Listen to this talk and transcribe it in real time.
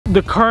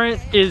The current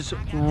is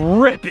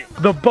ripping.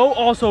 The boat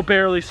also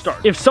barely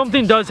starts. If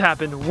something does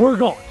happen, we're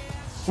gone.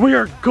 We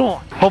are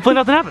gone. Hopefully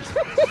nothing happens.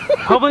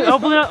 hopefully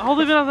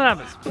nothing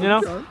happens, you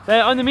know?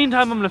 In the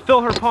meantime, I'm gonna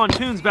fill her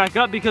pontoons back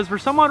up because for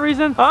some odd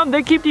reason,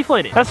 they keep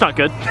deflating. That's not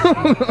good.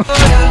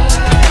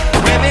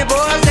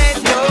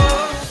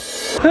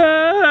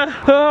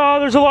 Oh,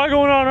 there's a lot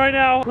going on right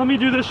now. Let me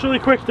do this really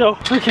quick though.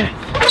 Okay.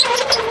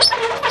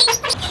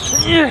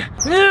 Yeah.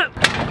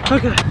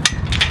 Okay.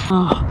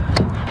 Oh.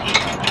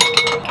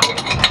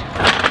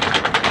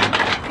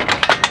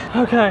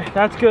 Okay,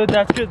 that's good,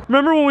 that's good.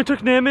 Remember when we took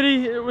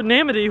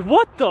Namity?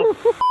 What the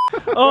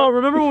Oh,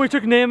 remember when we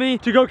took Namity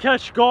to go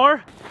catch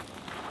Gar?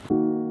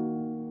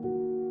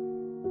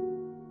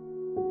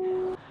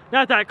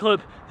 Not that clip,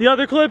 the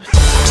other clips.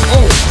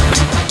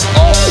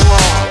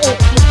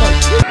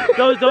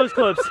 Those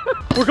clips.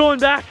 We're going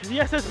back. The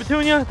SS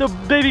Petunia, the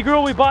baby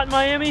girl we bought in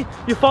Miami.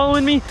 You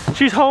following me?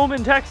 She's home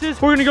in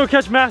Texas. We're gonna go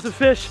catch massive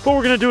fish, but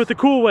we're gonna do it the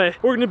cool way.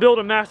 We're gonna build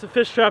a massive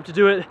fish trap to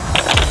do it.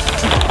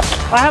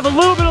 I have a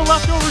little bit of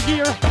leftover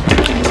gear.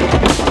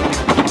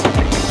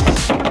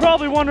 You're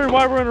probably wondering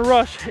why we're in a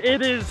rush.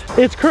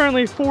 It's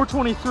currently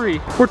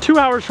 4:23. We're 2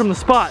 hours from the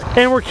spot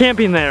and we're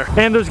camping there.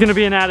 And there's gonna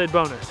be an added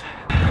bonus.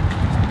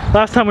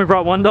 Last time we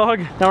brought one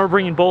dog, now we're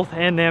bringing both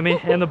and Nammy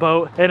and the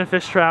boat and a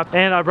fish trap,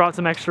 and I brought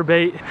some extra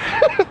bait.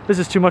 This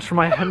is too much for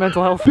my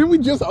mental health. Didn't we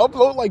just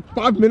upload like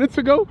 5 minutes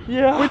ago?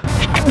 Yeah.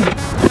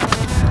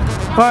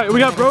 All right, we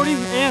got Brody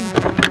and,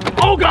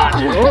 oh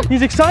God!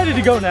 He's excited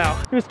to go now.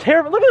 He was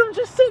terrified. Look at him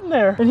just sitting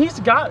there. And he's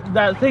got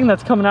that thing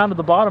that's coming out of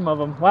the bottom of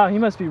him. Wow, he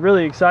must be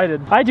really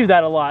excited. I do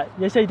that a lot.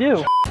 Yes, I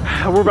do.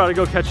 We're about to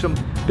go catch some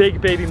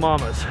big baby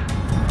mamas.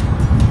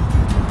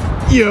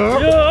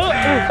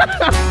 Yeah.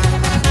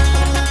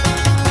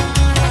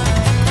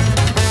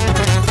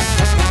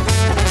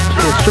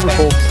 It's super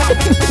full.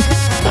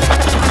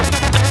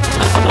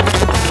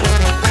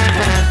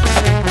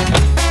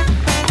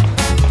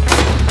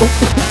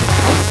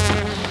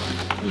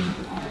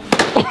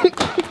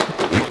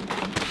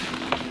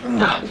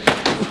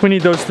 We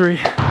need those 3.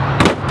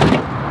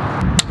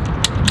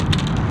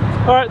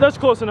 All right, that's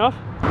close enough.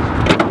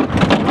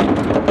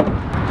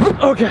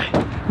 Okay,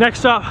 next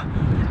stop,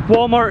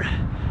 Walmart,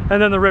 and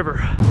then the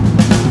river.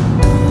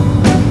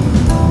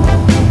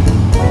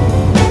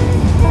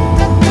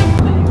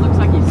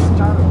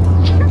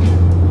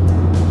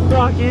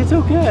 Rocky, it's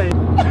okay.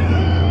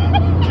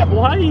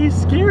 Why are you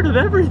scared of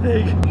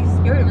everything? He's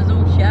scared of his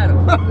own shadow.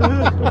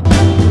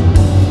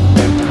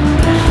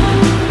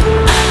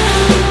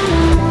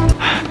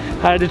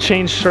 I had to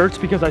change shirts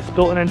because I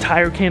spilled an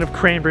entire can of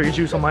cranberry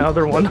juice on my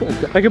other one.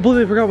 I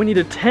completely forgot we need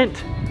a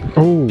tent.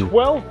 Oh.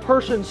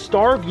 12-person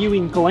star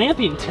viewing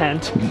glamping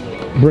tent.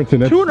 Brenton,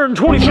 that's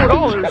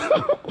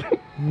 $224.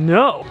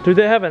 No. Do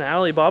they have an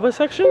Alibaba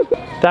section?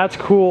 That's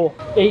cool.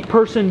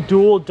 8-person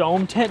dual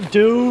dome tent.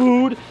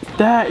 Dude,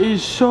 that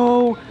is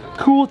so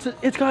cool.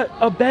 It's got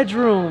a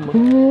bedroom.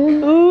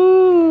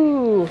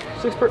 Ooh.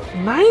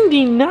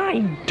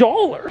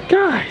 $99.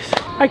 Guys,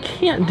 I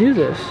can't do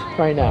this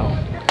right now.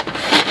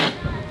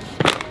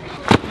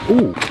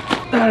 Ooh.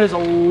 That is a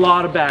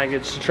lot of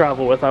baggage to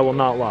travel with, I will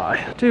not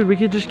lie. Dude, we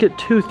could just get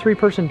 2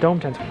 3-person dome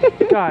tents.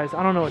 Guys,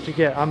 I don't know what to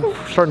get. I'm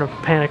starting to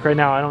panic right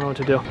now. I don't know what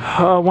to do.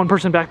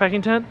 1-person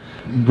backpacking tent?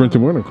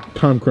 Brenton, we're on a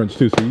time crunch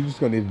too, so you're just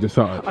gonna need to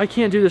decide. I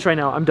can't do this right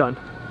now. I'm done.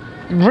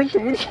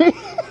 Brenton,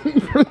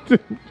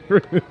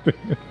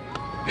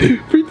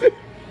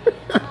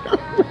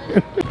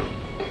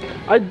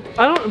 I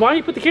don't, why do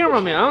you put the camera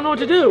on me? I don't know what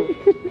to do.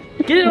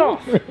 Get it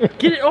off.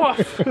 Get it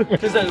off.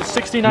 This is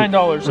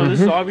 $69, so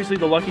this is obviously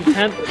the lucky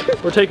tent.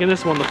 We're taking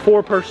this one, the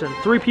 4-person.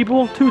 3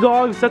 people, 2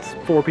 dogs, that's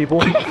 4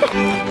 people. Oh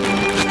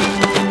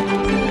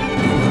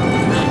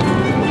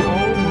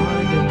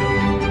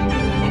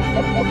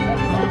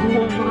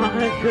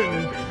my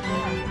goodness.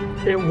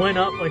 It went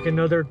up like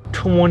another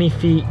 20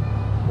 feet.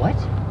 What?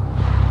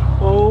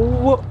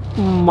 Oh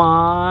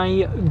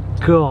my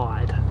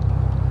God.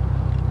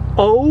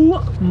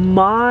 Oh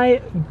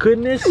my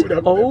goodness.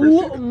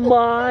 Oh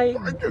my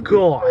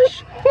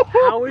gosh.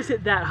 How is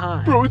it that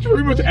high? Bro, it's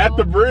pretty much at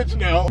the bridge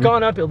now. It's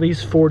gone up at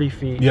least 40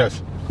 feet.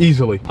 Yes,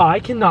 easily.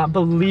 I cannot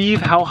believe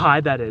how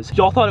high that is.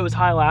 Y'all thought it was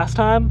high last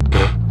time?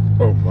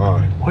 Oh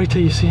my. Wait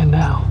till you see it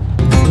now.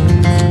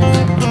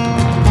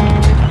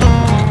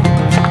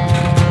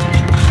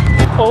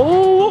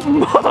 Oh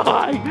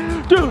my.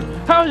 Dude,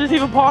 how is this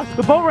even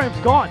possible? The boat ramp's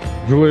gone.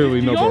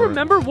 Literally no boat ramp. Do y'all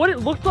remember what it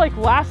looked like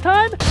last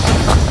time?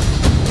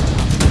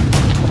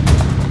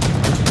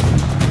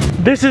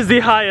 This is the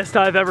highest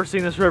I've ever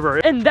seen this river.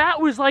 And that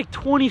was like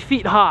 20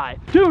 feet high.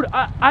 Dude,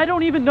 I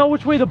don't even know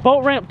which way the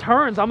boat ramp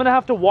turns. I'm gonna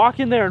have to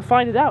walk in there and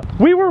find it out.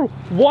 We were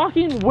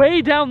walking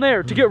way down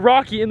there to get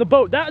Rocky in the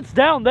boat. That's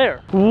down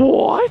there.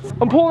 What?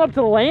 I'm pulling up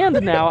to land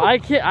now. I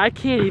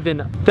can't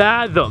even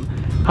fathom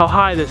how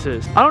high this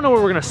is. I don't know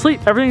where we're gonna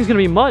sleep. Everything's gonna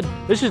be mud.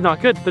 This is not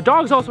good. The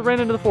dogs also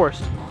ran into the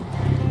forest.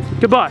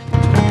 Goodbye.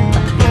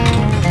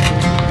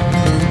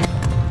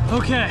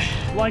 Okay,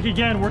 like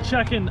again, we're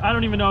checking. I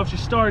don't even know if she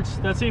starts.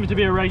 That seems to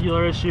be a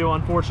regular issue,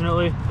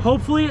 unfortunately.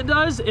 Hopefully it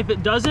does. If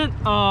it doesn't,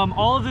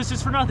 all of this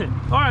is for nothing.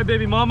 All right,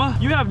 baby mama,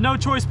 you have no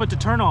choice but to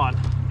turn on.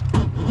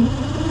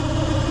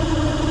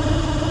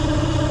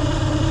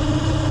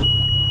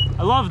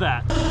 I love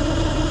that.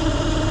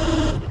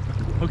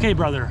 Okay,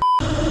 brother.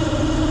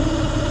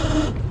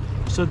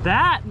 So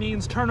that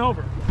means turn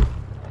over.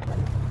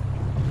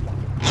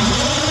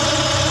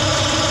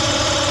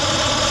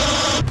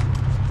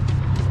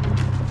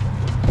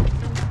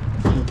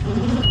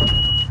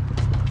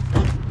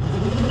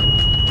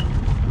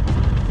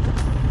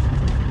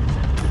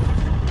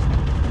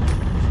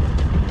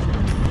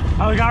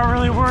 I got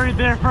really worried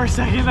there for a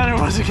second that it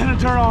wasn't gonna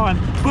turn on,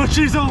 but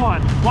she's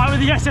on. Why would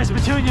the SS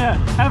Petunia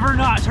ever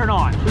not turn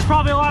on? There's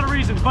probably a lot of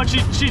reasons, but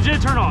she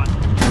did turn on.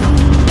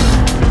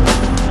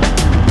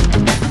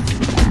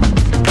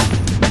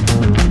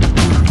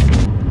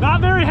 Not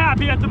very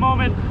happy at the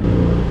moment.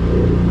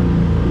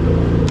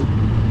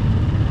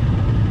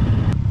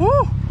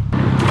 Woo!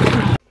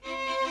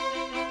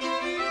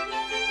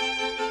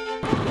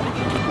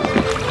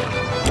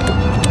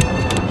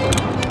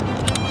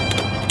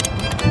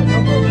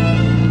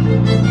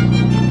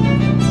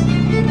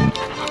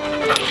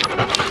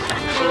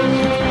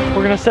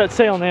 We're gonna set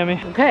sail,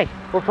 Nami. Okay.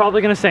 We're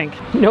probably gonna sink.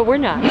 No, we're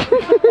not.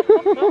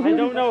 I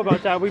don't know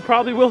about that. We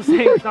probably will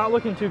sink. It's not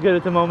looking too good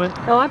at the moment.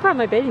 Oh, I brought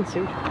my bathing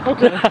suit.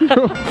 Okay. Am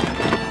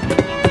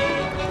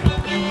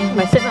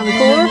I sitting on the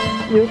cooler?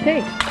 You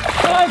okay?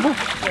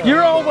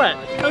 You're all wet.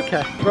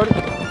 Okay. Brody.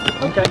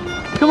 Okay.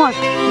 Come on.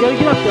 You gotta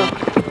get up there.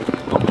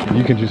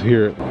 You can just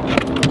hear it.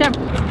 Them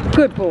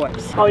good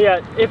boys. Oh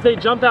yeah, if they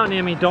jump out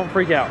near me, don't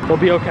freak out. We'll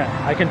be okay.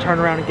 I can turn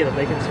around and get them.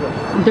 They can swim.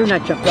 They're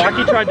not jumping.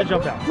 Rocky tried to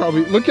jump out.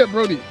 Probably. Look at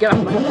Brody. Get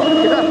off my car.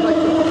 Get off my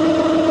car.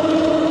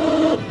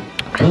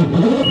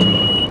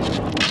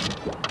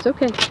 It's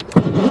okay.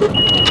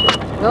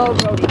 No,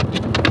 Brody.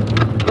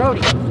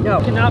 Brody,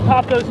 no. Cannot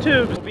pop those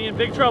tubes. We'll be in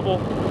big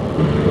trouble.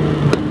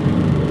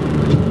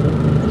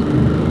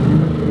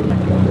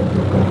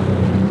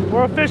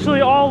 We're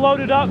officially all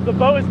loaded up. The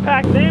boat is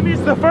packed.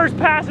 Nami's the first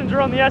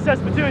passenger on the SS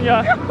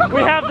Petunia.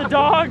 We have the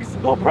dogs.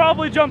 They'll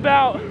probably jump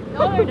out.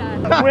 No, they're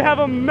not. We have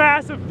a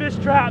massive fish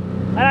trap.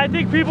 And I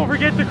think people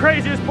forget the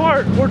craziest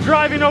part. We're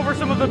driving over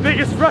some of the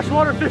biggest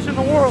freshwater fish in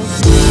the world.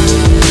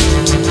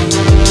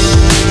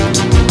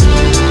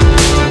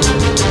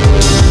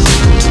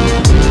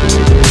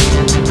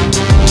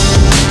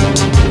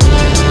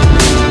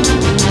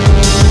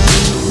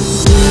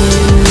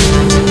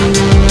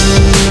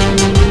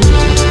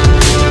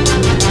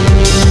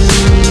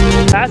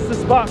 That's the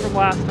spot from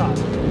last time.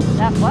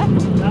 That what?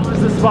 That was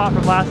the spot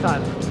from last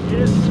time. It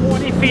is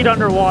 20 feet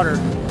underwater.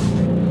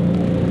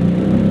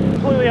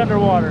 Completely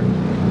underwater.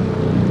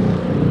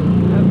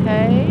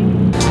 Okay.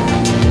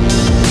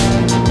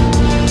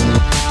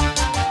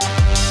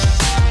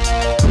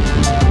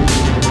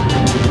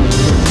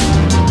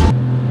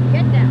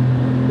 Get down.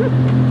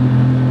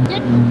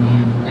 Get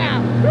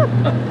down.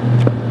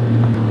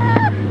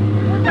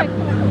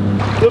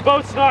 The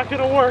boat's not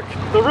gonna work.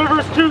 The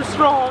river's too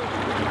strong,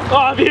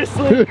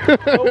 obviously.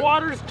 The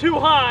water's too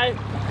high.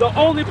 The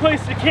only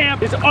place to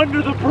camp is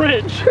under the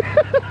bridge.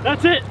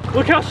 That's it.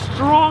 Look how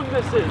strong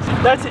this is.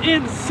 That's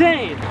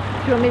insane. Do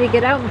you want me to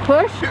get out and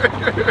push?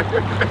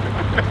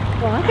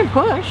 Well, I can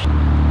push.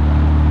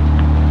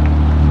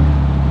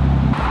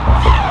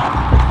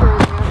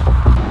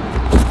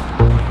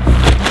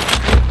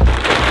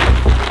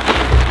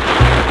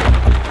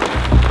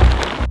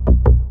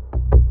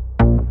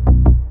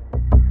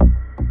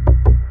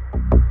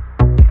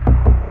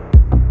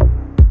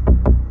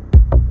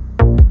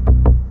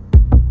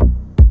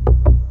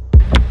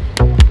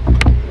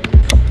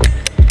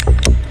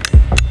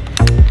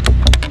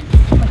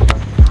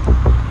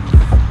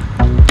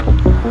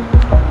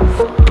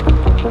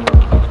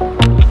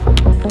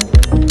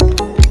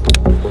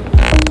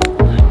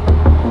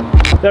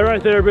 That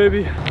right there,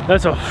 baby,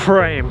 that's a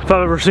frame. If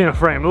I've ever seen a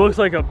frame. It looks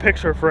like a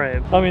picture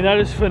frame. I mean, that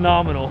is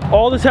phenomenal.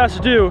 All this has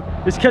to do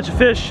is catch a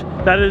fish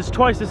that is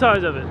twice the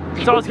size of it.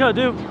 That's all it's gotta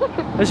do.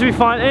 That should be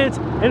fine.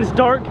 And it's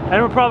dark,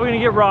 and we're probably gonna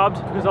get robbed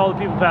because all the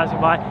people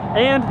passing by.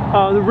 And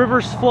the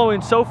river's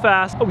flowing so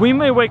fast. We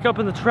may wake up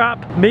in the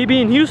trap,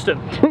 maybe in Houston.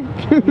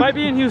 Might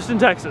be in Houston,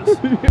 Texas.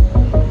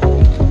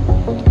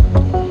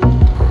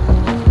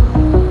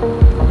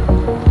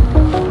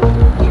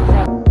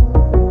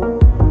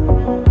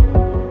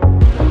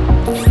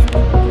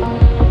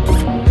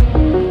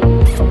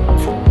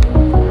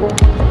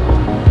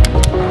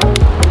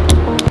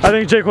 I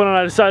think Jaquan and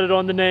I decided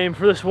on the name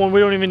for this one. We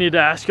don't even need to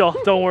ask y'all.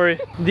 Don't worry.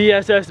 The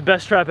SS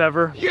best trap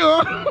ever.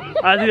 Yeah.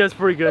 I think that's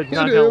pretty good,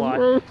 not gonna lie.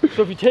 Bro.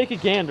 So if you take a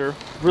gander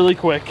really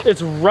quick,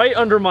 it's right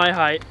under my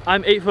height.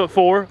 I'm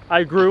 8'4",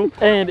 I grew.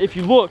 And if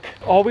you look,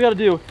 all we gotta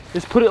do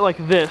is put it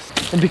like this.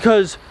 And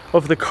because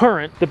of the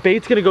current, the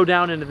bait's gonna go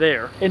down into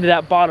there, into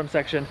that bottom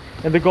section.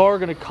 and the gar are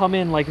gonna come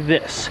in like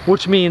this,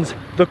 which means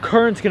the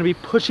current's gonna be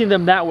pushing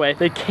them that way.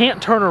 They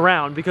can't turn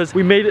around because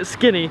we made it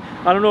skinny.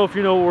 I don't know if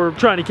you know what we're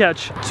trying to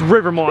catch. It's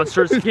river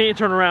monsters. You can't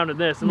turn around in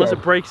this unless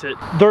it breaks it.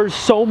 There's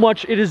so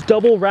much, it is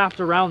double wrapped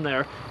around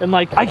there, and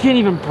like I can't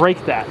even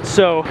break that.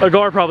 So a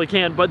gar probably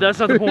can, but that's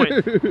not the point.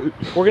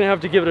 We're gonna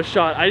have to give it a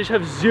shot. I just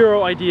have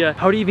zero idea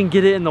how to even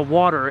get it in the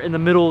water in the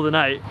middle of the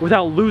night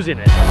without losing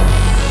it.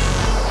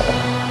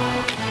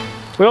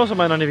 We also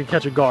might not even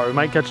catch a gar. We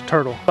might catch a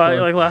turtle,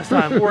 like last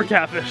time, or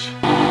catfish.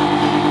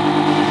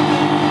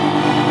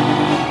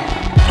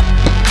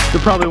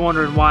 You're probably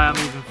wondering why I'm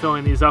even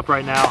filling these up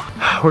right now.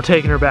 We're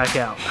taking her back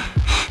out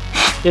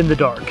in the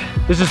dark.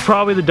 This is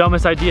probably the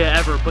dumbest idea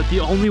ever, but the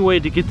only way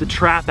to get the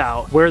trap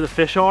out where the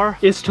fish are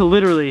is to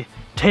literally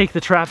take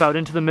the trap out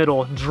into the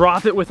middle,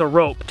 drop it with a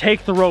rope,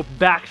 take the rope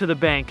back to the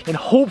bank, and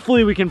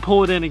hopefully we can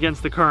pull it in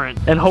against the current,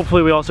 and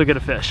hopefully we also get a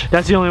fish.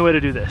 That's the only way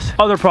to do this.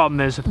 Other problem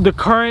is the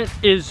current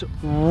is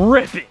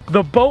ripping.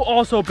 The boat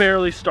also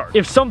barely starts.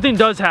 If something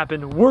does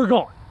happen, we're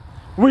gone.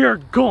 We are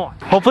gone.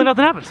 Hopefully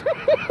nothing happens.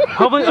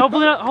 hopefully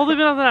nothing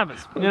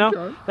happens, you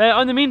know?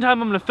 In the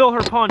meantime, I'm gonna fill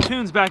her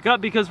pontoons back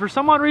up because for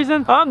some odd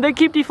reason, they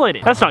keep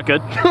deflating. That's not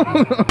good.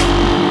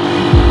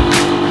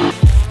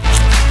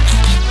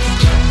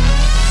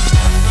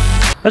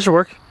 That should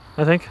work,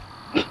 I think.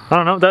 I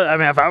don't know. I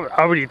mean,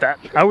 I would eat that.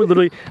 I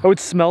would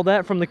smell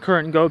that from the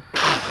current and go,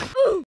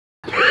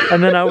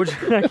 and then I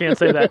can't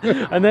say that.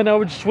 And then I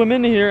would swim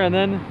in here and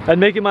then I'd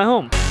make it my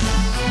home.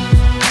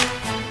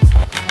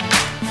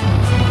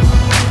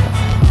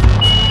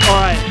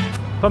 All right,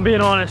 if I'm being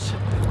honest,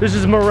 this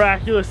is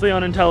miraculously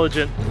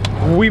unintelligent.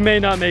 We may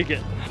not make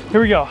it. Here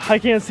we go. I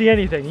can't see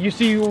anything. You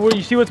see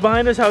what's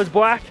behind us? How it's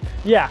black?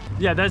 Yeah,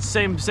 that's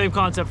same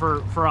concept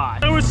for eye.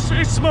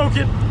 It's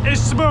smoking.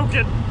 It's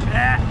smoking.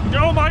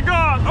 Oh my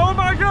god! Oh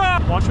my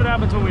god! Watch what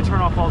happens when we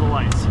turn off all the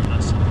lights.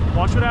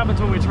 Watch what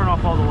happens when we turn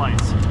off all the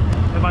lights.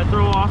 If I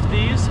throw off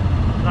these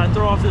and I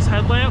throw off this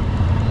headlamp,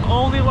 the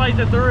only light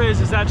that there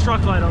is that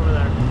truck light over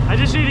there. I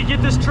just need to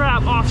get this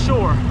trap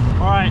offshore.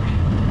 All right,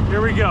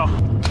 here we go.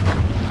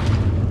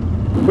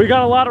 We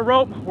got a lot of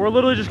rope. We're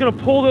literally just gonna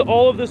pull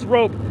all of this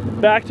rope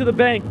back to the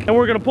bank, and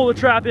we're gonna pull the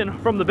trap in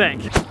from the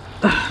bank.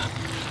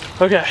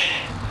 Okay,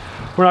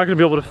 we're not gonna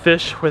be able to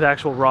fish with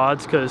actual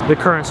rods because the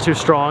current's too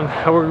strong.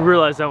 We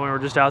realized that when we were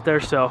just out there,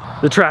 so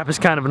the trap is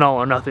kind of an all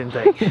or nothing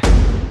thing.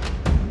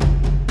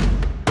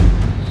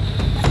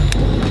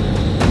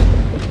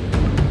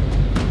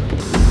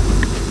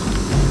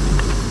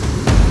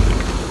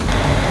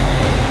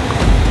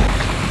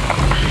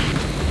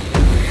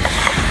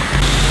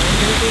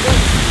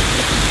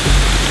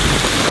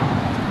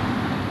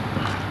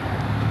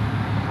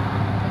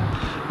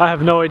 I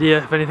have no idea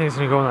if anything's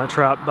gonna go in that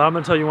trap, but I'm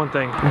gonna tell you one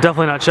thing. I'm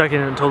definitely not checking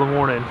it until the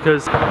morning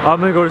because I'm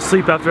gonna go to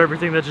sleep after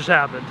everything that just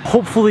happened.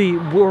 Hopefully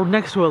we're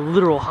next to a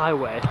literal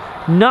highway.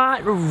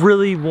 Not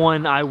really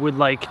one I would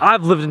like.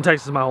 I've lived in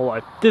Texas my whole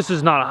life. This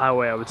is not a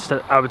highway I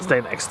would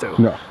stay next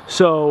to. No.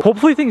 So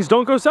hopefully things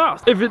don't go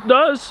south. If it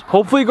does,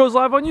 hopefully it goes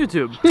live on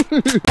YouTube.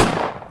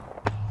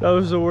 That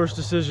was the worst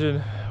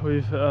decision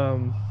we've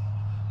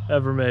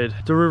ever made.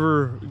 The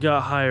river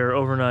got higher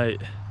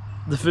overnight.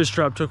 The fish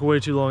trap took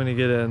way too long to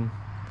get in.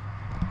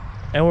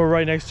 And we're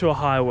right next to a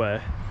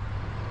highway.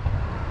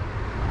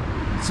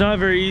 It's not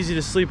very easy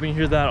to sleep when you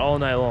hear that all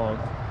night long.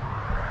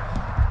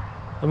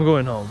 I'm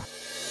going home.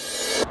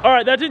 All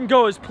right, that didn't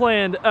go as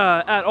planned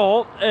at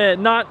all.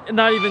 Not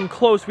even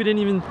close. We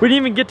didn't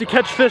even get to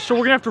catch fish, so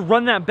we're gonna have to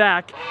run that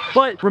back.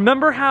 But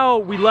remember how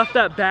we left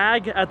that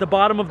bag at the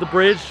bottom of the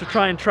bridge to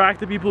try and track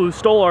the people who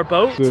stole our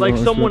boat? Like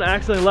someone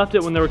accidentally left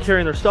it when they were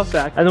carrying their stuff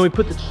back, and then we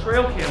put the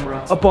trail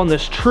camera up on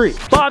this tree.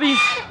 Bobby,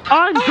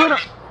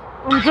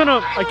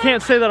 I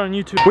can't say that on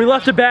YouTube. We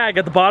left a bag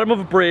at the bottom of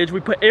a bridge.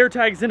 We put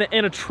AirTags in it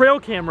and a trail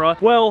camera.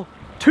 Well,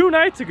 2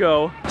 nights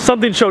ago,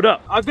 something showed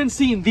up. I've been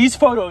seeing these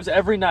photos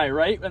every night,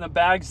 right? And the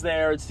bag's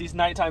there, it's these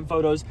nighttime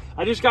photos.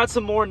 I just got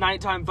some more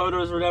nighttime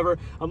photos or whatever.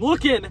 I'm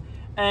looking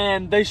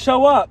and they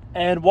show up,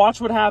 and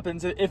watch what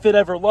happens if it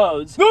ever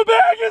loads. The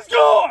bag is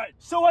gone!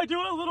 So I do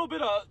a little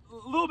bit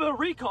of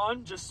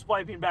recon, just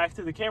swiping back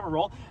through the camera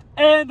roll,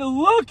 and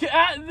look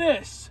at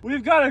this.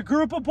 We've got a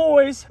group of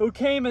boys who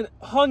came and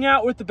hung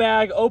out with the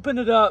bag, opened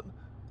it up,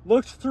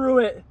 looked through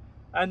it,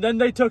 and then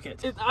they took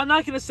it. I'm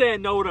not gonna say I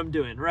know what I'm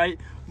doing, right?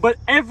 But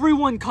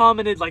everyone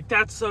commented like,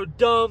 that's so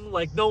dumb,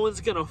 like no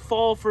one's gonna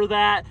fall for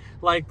that,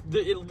 like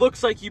it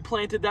looks like you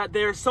planted that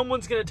there,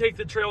 someone's gonna take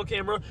the trail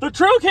camera. The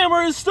trail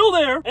camera is still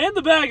there, and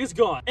the bag is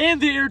gone,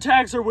 and the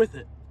AirTags are with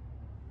it.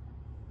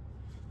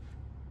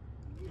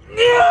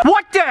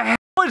 What the hell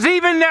was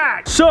even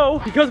that? So,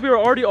 because we were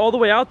already all the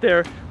way out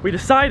there, we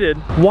decided,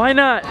 why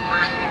not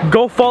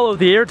go follow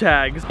the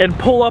AirTags and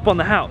pull up on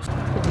the house?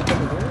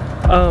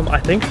 I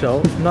think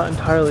so, not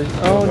entirely.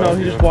 Oh no,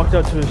 he just walked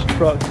out to his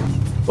truck.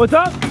 What's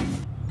up?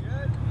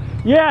 Good.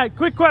 Yeah,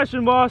 quick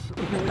question, boss.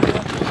 I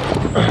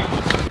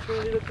do.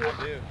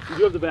 You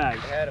do have the bag.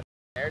 I had a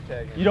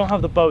AirTag in. You don't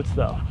have the boats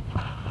though.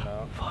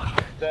 No.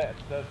 Fuck. The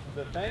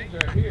things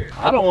are here.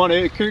 I don't want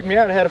it. It creeped me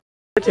out. I had a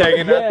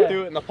AirTag and I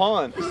threw it in the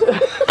pond.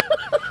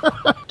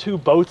 2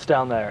 boats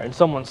down there and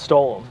someone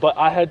stole them. But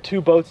I had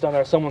 2 boats down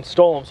there, someone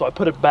stole them, so I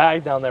put a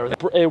bag down there.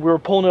 We were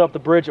pulling it up the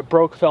bridge, it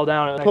broke, fell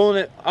down. And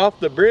Pulling it off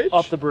the bridge?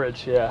 Off the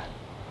bridge, yeah.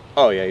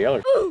 Oh yeah, y'all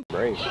are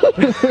brave.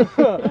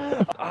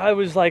 I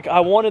was like, I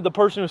wanted the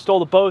person who stole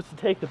the boats to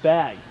take the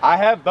bag. I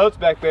have boats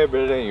back there,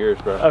 but it ain't yours,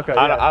 bro. Okay.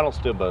 I don't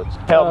steal boats.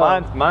 Hell,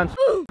 mine's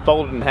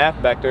folded in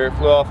half back there. It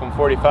flew off on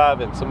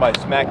 45 and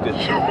somebody smacked it.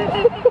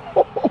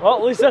 Well,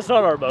 at least that's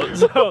not our boat.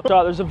 So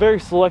there's a very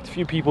select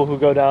few people who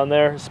go down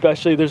there,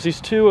 especially there's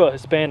these 2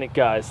 Hispanic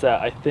guys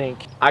that I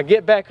think. I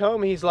get back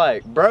home, he's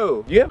like,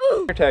 bro, you have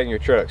an AirTag in your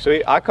truck.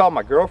 So I call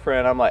my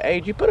girlfriend. I'm like, hey,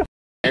 did you put a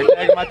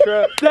AirTag in my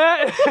truck?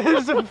 That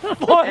is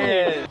funny.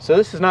 And so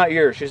this is not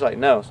yours. She's like,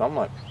 no. So I'm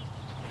like,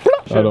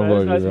 I don't man,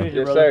 know nice you, to meet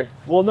bro. you, yes, brother. sir.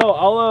 Well, no,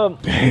 I'll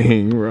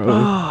Dang, bro.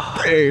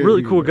 Dang.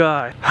 really cool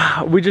guy.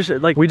 We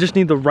just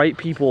need the right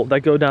people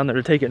that go down there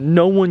to take it.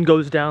 No one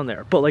goes down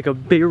there, but like a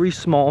very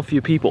small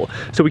few people.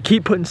 So we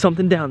keep putting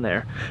something down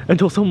there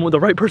until the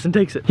right person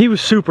takes it. He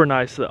was super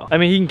nice though. I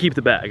mean, he can keep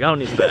the bag. I don't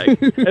need the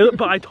bag.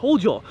 But I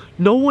told y'all,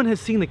 no one has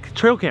seen the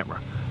trail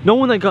camera. No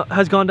one that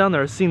has gone down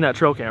there has seen that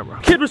trail camera.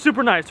 Kid was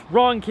super nice,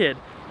 wrong kid.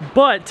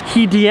 But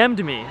he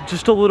DM'd me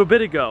just a little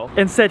bit ago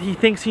and said he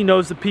thinks he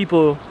knows the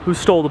people who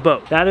stole the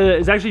boat. That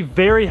is actually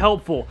very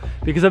helpful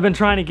because I've been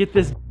trying to get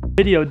this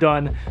video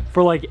done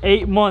for like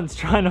 8 months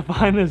trying to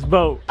find this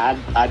boat.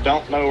 I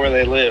don't know where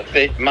they live.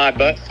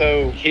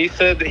 So he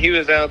said that he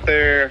was out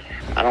there.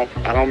 I don't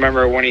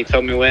remember when he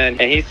told me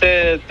when. And he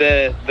said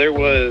that there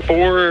was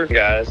 4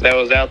 guys that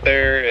was out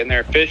there and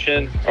they're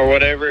fishing or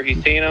whatever. He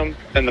seen them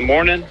in the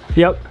morning.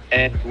 Yep.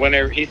 And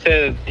whenever he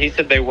said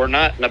they were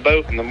not in a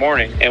boat in the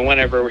morning. And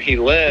whenever he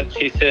left,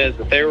 he said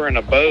that they were in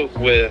a boat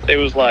with, it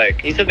was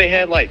like, he said they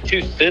had like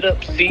 2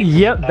 sit-up seats.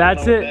 Yep,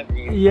 that's it. That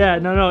means. Yeah,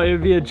 no, it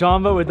would be a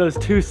John boat with those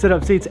 2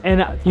 sit-up seats.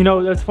 And you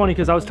know, that's funny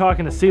because I was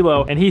talking to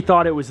CeeLo and he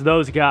thought it was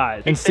those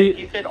guys. And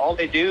He said all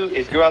they do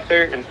is go out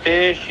there and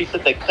fish. He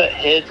said they cut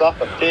heads off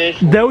of fish.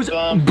 Those,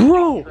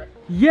 bro,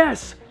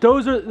 yes,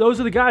 those are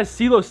the guys.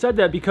 CeeLo said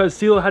that because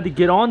CeeLo had to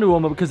get onto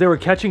them because they were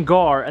catching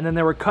gar and then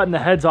they were cutting the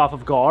heads off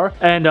of gar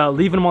and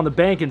leaving them on the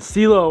bank, and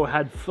CeeLo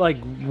had like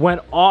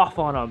went off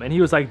on them and he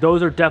was like,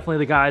 those are definitely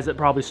the guys that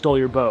probably stole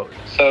your boat.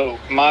 So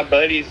my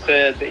buddy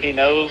said that he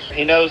knows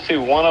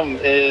who one of them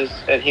is,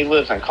 and he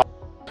lives in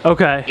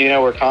Okay. Do you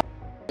know where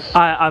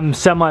I'm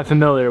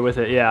semi-familiar with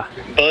it, yeah.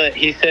 But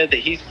he said that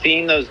he's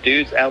seen those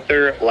dudes out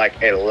there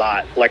like a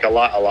lot.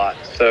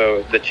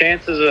 So the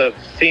chances of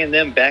seeing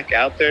them back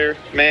out there,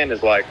 man,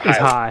 is like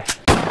high.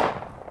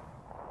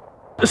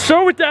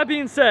 So with that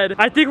being said,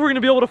 I think we're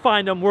gonna be able to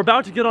find them. We're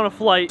about to get on a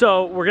flight,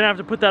 so we're gonna have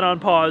to put that on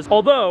pause.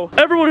 Although,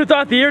 everyone who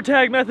thought the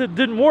AirTag method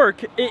didn't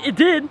work, it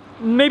did.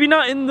 Maybe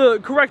not in the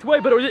correct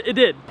way, but it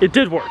did. It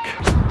did work.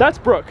 That's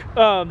Brooke.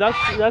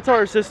 That's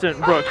our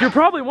assistant, Brooke. You're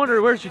probably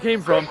wondering where she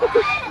came from.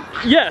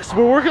 Yes,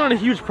 we're working on a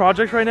huge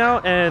project right now,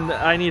 and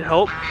I need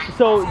help.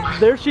 So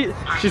there she's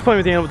playing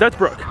with the animals. That's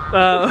Brooke.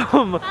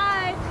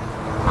 Hi.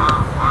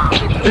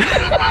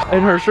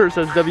 And her shirt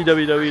says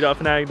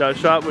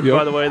www.finatic.shop, which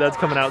by the way, that's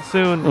coming out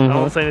soon. I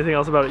won't say anything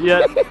else about it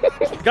yet.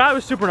 The guy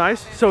was super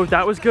nice, so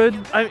that was good.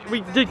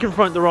 We did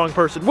confront the wrong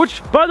person,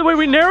 which, by the way,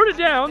 we narrowed it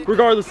down.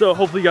 Regardless, though,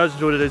 hopefully you guys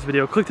enjoyed today's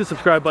video. Click the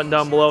subscribe button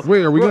down below.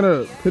 Wait, are we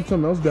gonna put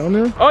something else down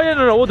there? Oh yeah,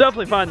 no, we'll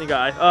definitely find the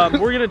guy.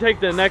 We're gonna take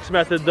the next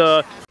method,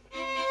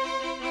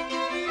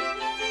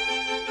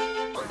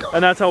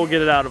 and that's how we'll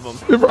get it out of him.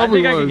 I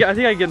think I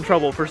can get in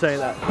trouble for saying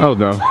that. Oh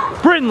no.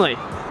 Brindley.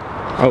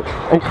 Oh.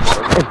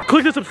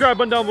 Click the subscribe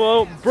button down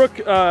below. Brooke,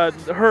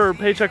 her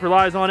paycheck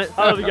relies on it.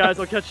 I love you guys.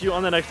 I'll catch you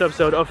on the next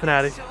episode of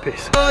Finatic.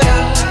 Peace.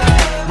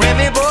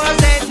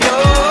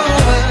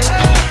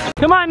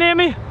 Come on,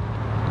 Nammy.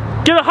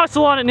 Get a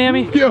hustle on it,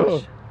 Nammy.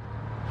 Yo.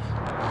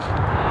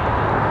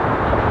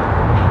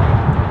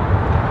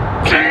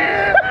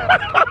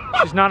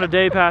 She's not a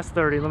day past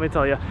 30, let me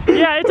tell you.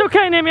 Yeah, it's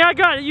okay, Nammy. I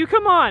got it. You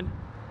come on.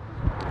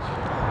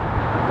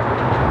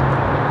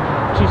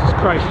 Jesus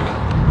Christ.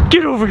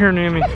 Get over here, Nammy.